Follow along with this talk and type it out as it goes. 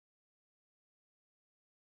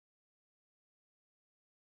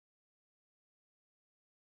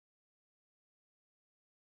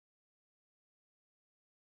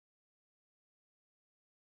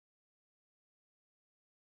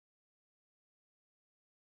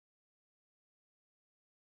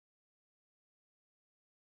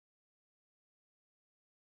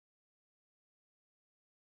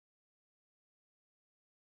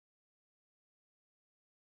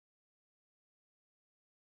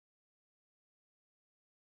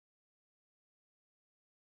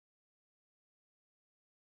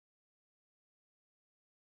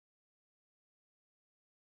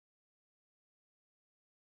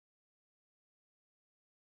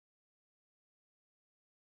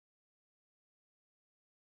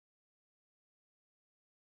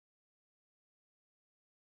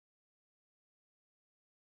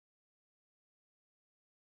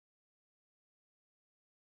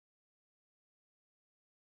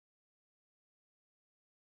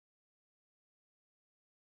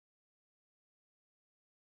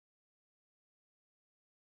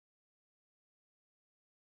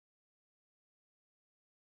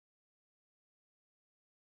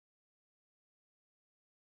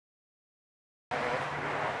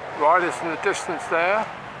riders in the distance there.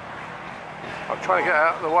 I'm trying to get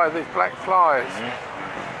out of the way of these black flies.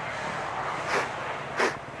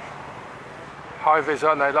 High vis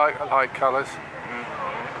on, they like light colours.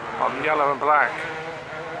 I'm yellow and black.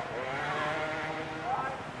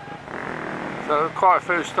 So quite a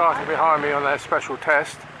few starting behind me on their special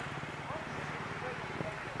test.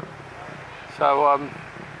 So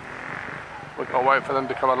we've got to wait for them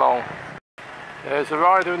to come along. There's a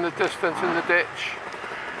rider in the distance in the ditch.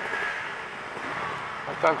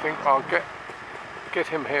 I don't think I'll get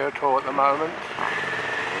him here at all at the moment.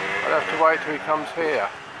 I'll have to wait till he comes here.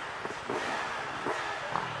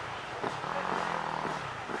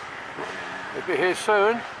 He'll be here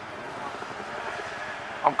soon.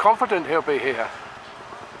 I'm confident he'll be here.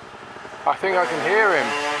 I think I can hear him.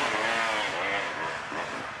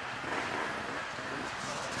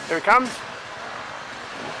 Here he comes.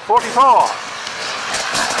 44.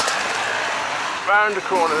 Round the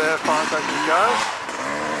corner there as far as I can go.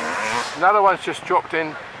 Another one's just dropped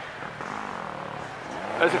in.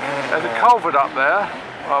 There's a culvert up there,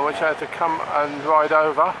 which I had to come and ride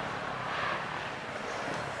over.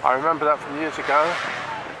 I remember that from years ago.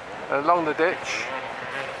 And along the ditch.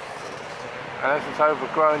 And as it's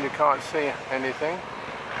overgrown, you can't see anything.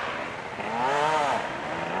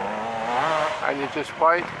 And you just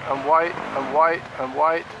wait and wait and wait and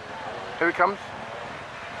wait. Here he comes.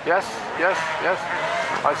 Yes, yes, yes.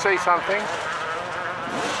 I see something.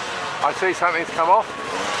 I see something's come off.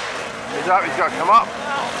 He's up, he's got to come up.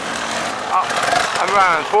 Up and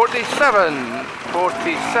round. 47.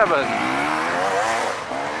 47.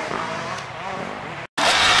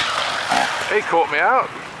 He caught me out.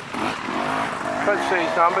 Couldn't see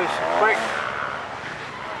his numbers. Quick.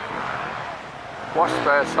 Wasp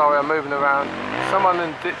there, sorry, I'm moving around. Someone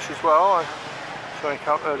in the ditch as well. I saw him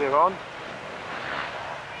come earlier on.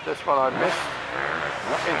 This one I missed.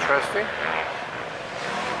 Interesting.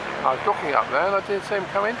 I was looking up there and I didn't see him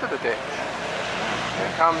come into the ditch.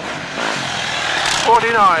 Here comes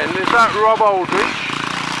 49. Is that Rob Aldrich?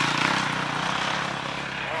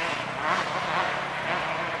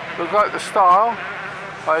 Looks like the style.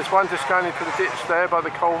 There's one just going into the ditch there by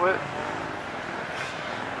the culvert.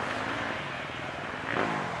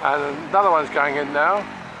 And another one's going in now.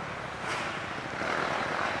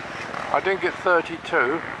 I didn't get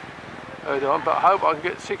 32 early on, but I hope I can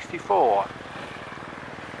get 64.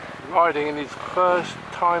 Riding in his first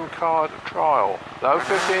time card trial. Though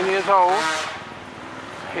 15 years old,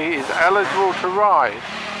 he is eligible to ride.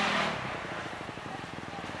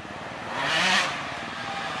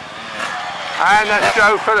 And that's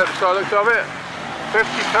Joe Phillips by the looks of it. 52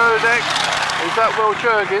 deck. Is that Will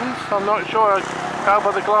Jurgens? I'm not sure. I'll go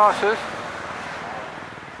by the glasses.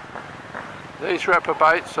 These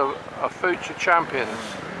reprobates are future champions.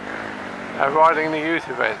 They're riding the youth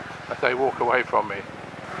event as they walk away from me.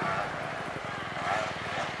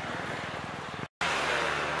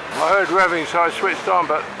 I heard revving, so I switched on,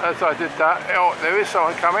 but as I did that, oh, there is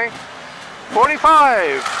someone coming.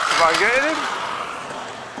 45! If I can get him.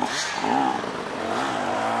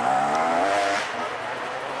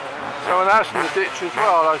 Someone else in the ditch as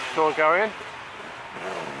well, I saw go in.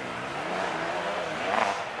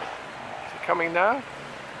 Is he coming now?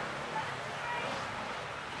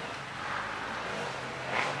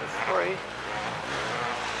 There's 3.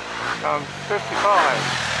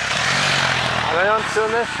 55. Are they on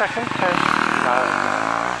doing their second test? No.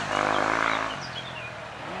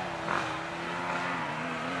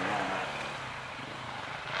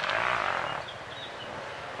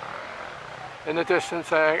 In the distance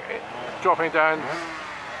they're dropping down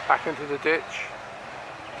back into the ditch.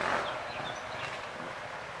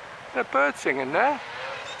 There's a bird singing there.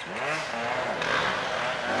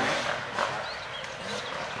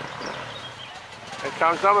 Here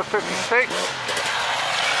comes number 56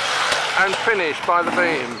 and finished by the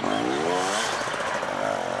beam.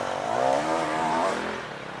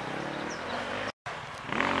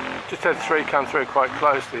 Just had 3 come through quite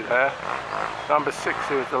closely there. Number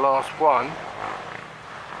 60 was the last one.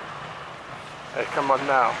 Here, come on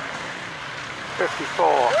now.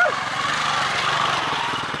 54.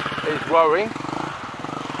 He's rowing.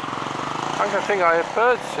 I think I hear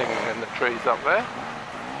birds singing in the trees up there.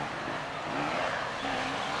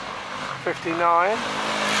 59.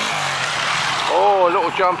 Oh, a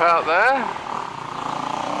little jump out there.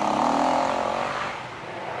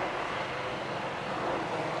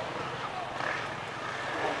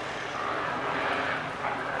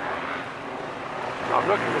 I'm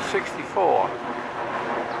looking for 64.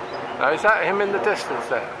 Now, is that him in the distance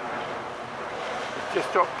there? He's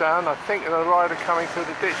just dropped down. I think there's a rider coming through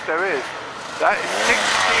the ditch. There is. That is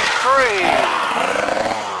 63.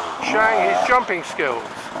 showing his jumping skills.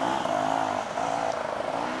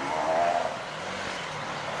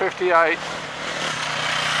 58.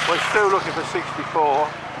 We're still looking for 64.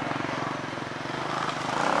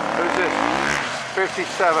 Who's this?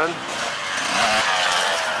 57.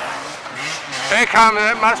 Here comes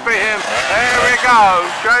it, must be him. There we go.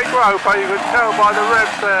 Jake Roper, you can tell by the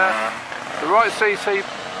revs there. The right CC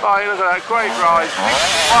bike, look at that, great rise.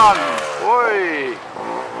 61. Oi.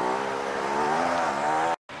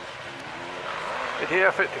 The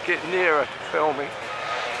effort to get nearer to filming.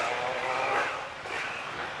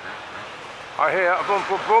 I hear a boom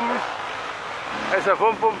boom boom. There's a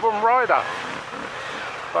boom boom boom rider.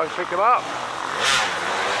 Go and pick him up.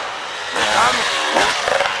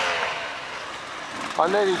 I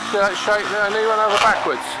nearly shake there, I nearly went over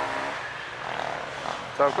backwards.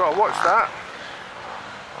 So I've got to watch that.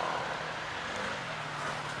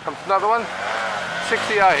 Comes another one.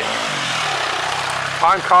 68.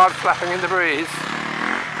 Time card flapping in the breeze.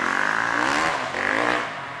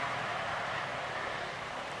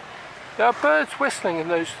 There are birds whistling in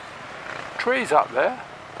those trees up there.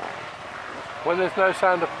 When there's no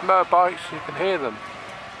sound of motorbikes, you can hear them.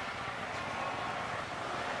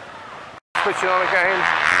 Switching on again.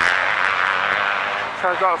 So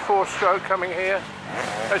I've got a 4-stroke coming here.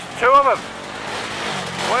 There's 2 of them.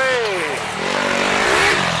 Way.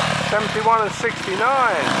 71 and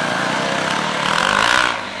 69.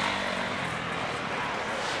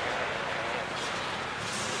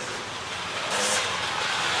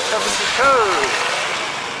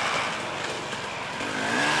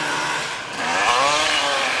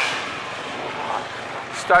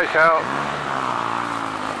 Stake out.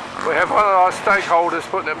 We have one of our stakeholders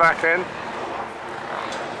putting it back in.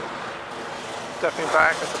 Stepping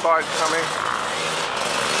back as the bike's coming.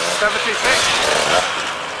 76.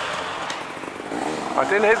 I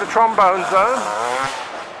didn't hit the trombone zone.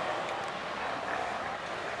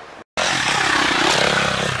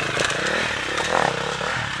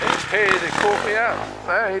 He caught me out.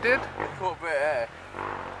 There, he did. He caught a bit there.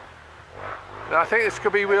 Now, I think this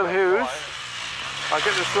could be Will Hughes. I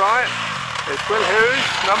get this right. It's Will Hughes,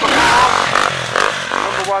 number 4.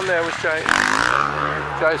 Number 1 there was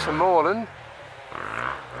Jason Morland.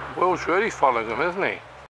 Will's really following him, isn't he?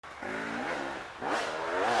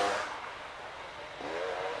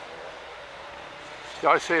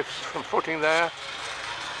 I see some footing there.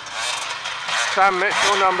 Sam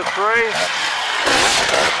Mitchell, number 3.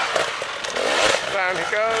 Down he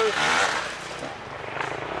goes.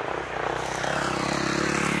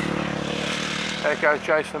 There goes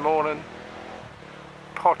Jason Morland,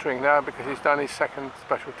 pottering now because he's done his 2nd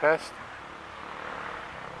special test.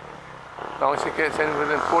 As long as he gets in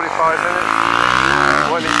within 45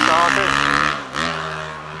 minutes when he started.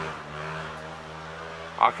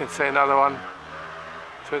 I can see another one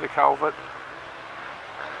through the culvert.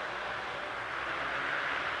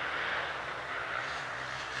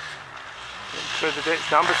 Through the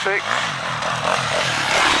ditch, number 6.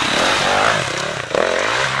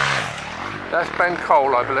 That's Ben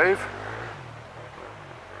Cole, I believe.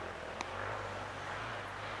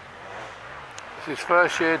 It's his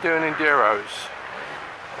first year doing Enduros.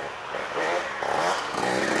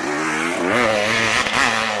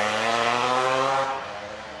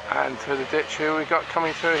 And through the ditch, who we got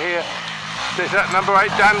coming through here? Is that number 8,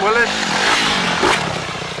 Dan Willis?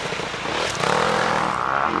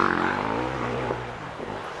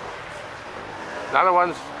 Another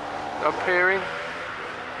one's appearing.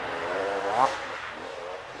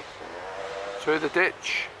 Through the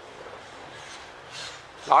ditch.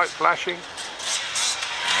 Light flashing.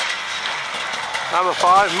 Number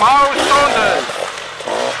 5, Miles Saunders.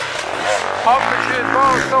 Oxfordshire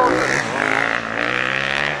Miles Saunders.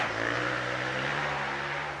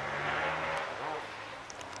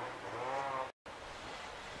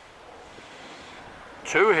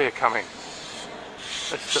 Two here coming.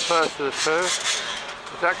 This is the first of the 2.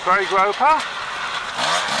 Is that Craig Roper?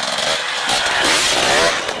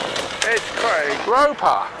 It's Craig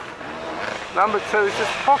Roper. Number 2 is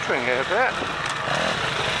just pottering here a bit.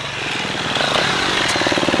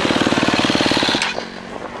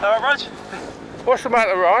 Alright, Rog? What's the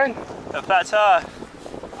matter, Ryan? A flat tyre.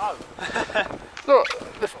 Oh. Look,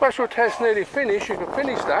 the special test nearly finished. You can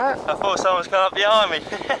finish that. I thought someone was coming up behind me.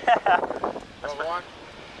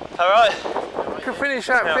 Alright. You can finish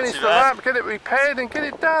that, finish the lap, get it repaired and get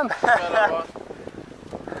it done.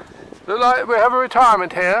 Look like we have a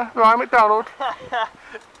retirement here, Ryan McDonald.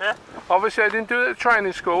 Yeah. Obviously I didn't do it at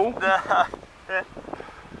training school. Yeah.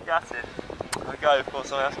 Gutted. I'll go before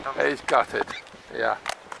someone else comes. He's gutted, yeah.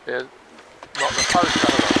 What the post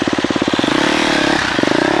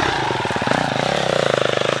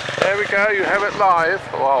There we go, you have it live,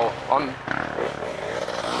 well, on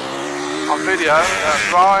video.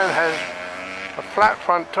 Ryan has a flat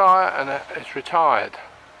front tyre and it's retired.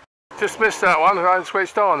 Just missed that one, I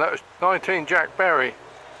switched on. That was 19 Jack Berry.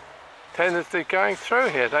 Tendency going through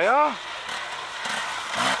here, they are.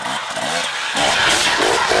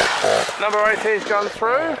 Number 18's gone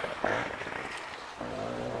through.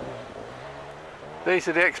 These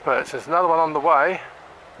are the experts. There's another one on the way.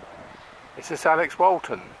 It's this Alex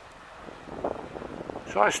Walton.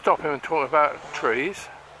 Shall I stop him and talk about trees?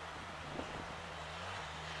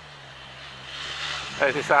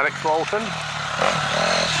 There's this Alex Walton.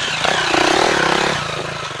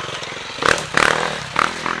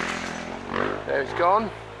 There he's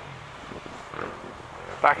gone.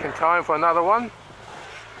 Back in time for another one.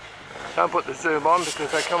 Don't put the zoom on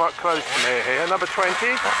because they come up close to me here. Number 20.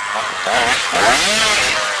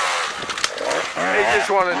 He just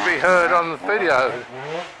wanted to be heard on the video.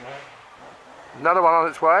 Another one on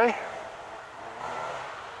its way.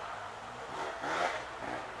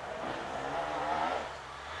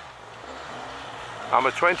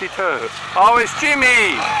 Number 22. Oh, it's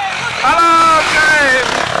Jimmy! Hello,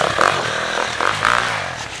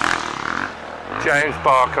 James! James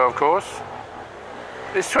Barker, of course.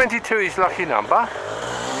 Is 22 his lucky number?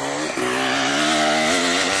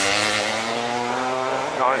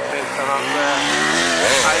 19's come up there.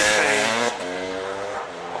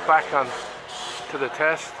 18. Back on to the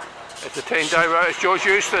test. It's a 10-day road. It's George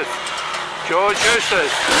Eustace. George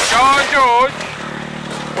Eustace. Go on, George!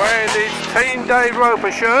 Wearing his 10-day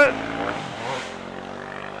roper shirt.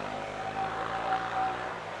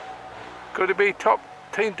 Could he be top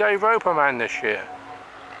 10-day roper man this year?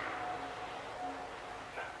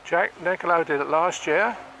 Jack Nicolo did it last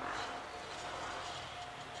year.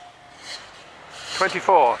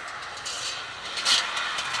 24.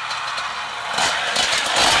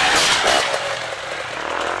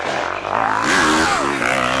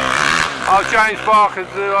 Oh, James Barker,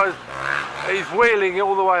 he's wheeling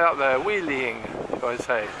all the way up there. Wheeling, if I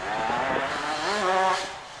say.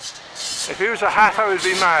 If he was a hatter, he'd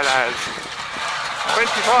be mad as.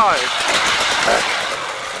 25.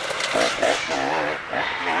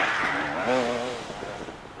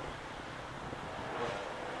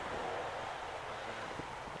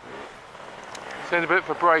 Send a bit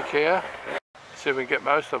for break here. See if we can get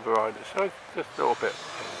most of the riders. So just a little bit.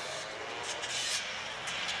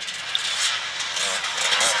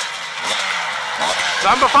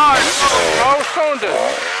 Number 5, Miles Saunders.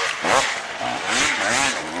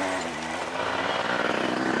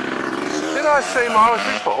 Did I see Miles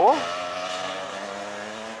before?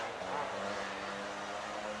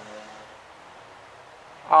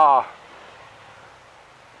 Ah,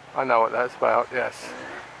 I know what that's about, yes.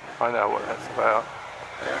 I know what that's about.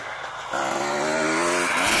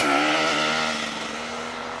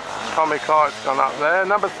 Tommy Clark's gone up there.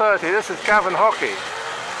 Number 30, this is Gavin Hockey.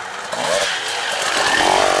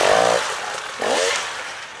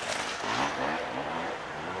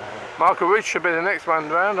 Michael Ridge should be the next one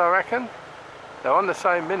round, I reckon. They're on the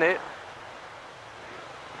same minute.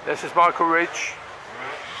 This is Michael Ridge.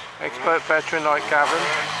 Expert veteran like Gavin.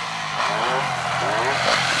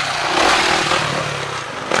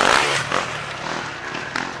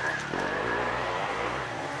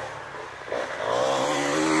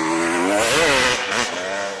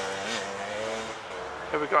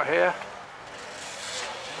 Who have we got here?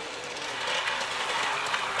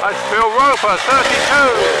 That's Phil Roper,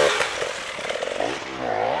 32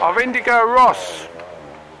 of Indigo Ross.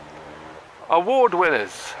 Award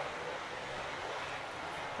winners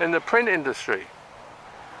in the print industry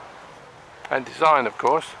and design, of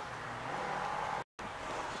course.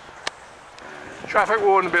 Traffic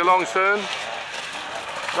warden will be along soon.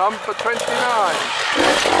 Number 29.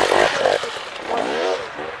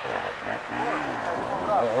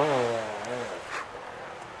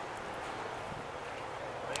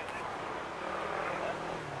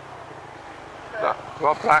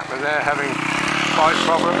 Rob Blackman there having bike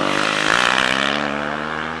problems.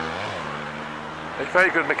 He's a very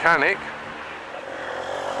good mechanic.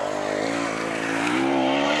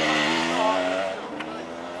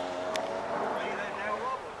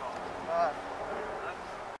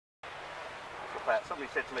 Somebody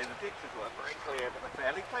said to me the ditches weren't very clear, but they're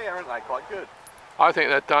fairly clear, aren't they? Quite good. I think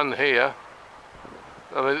they're done here.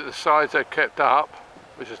 I mean, the sides are kept up,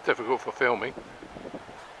 which is difficult for filming.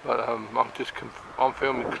 But I'm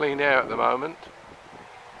filming clean air at the moment.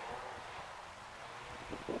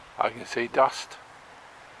 I can see dust,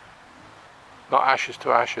 not ashes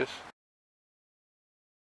to ashes.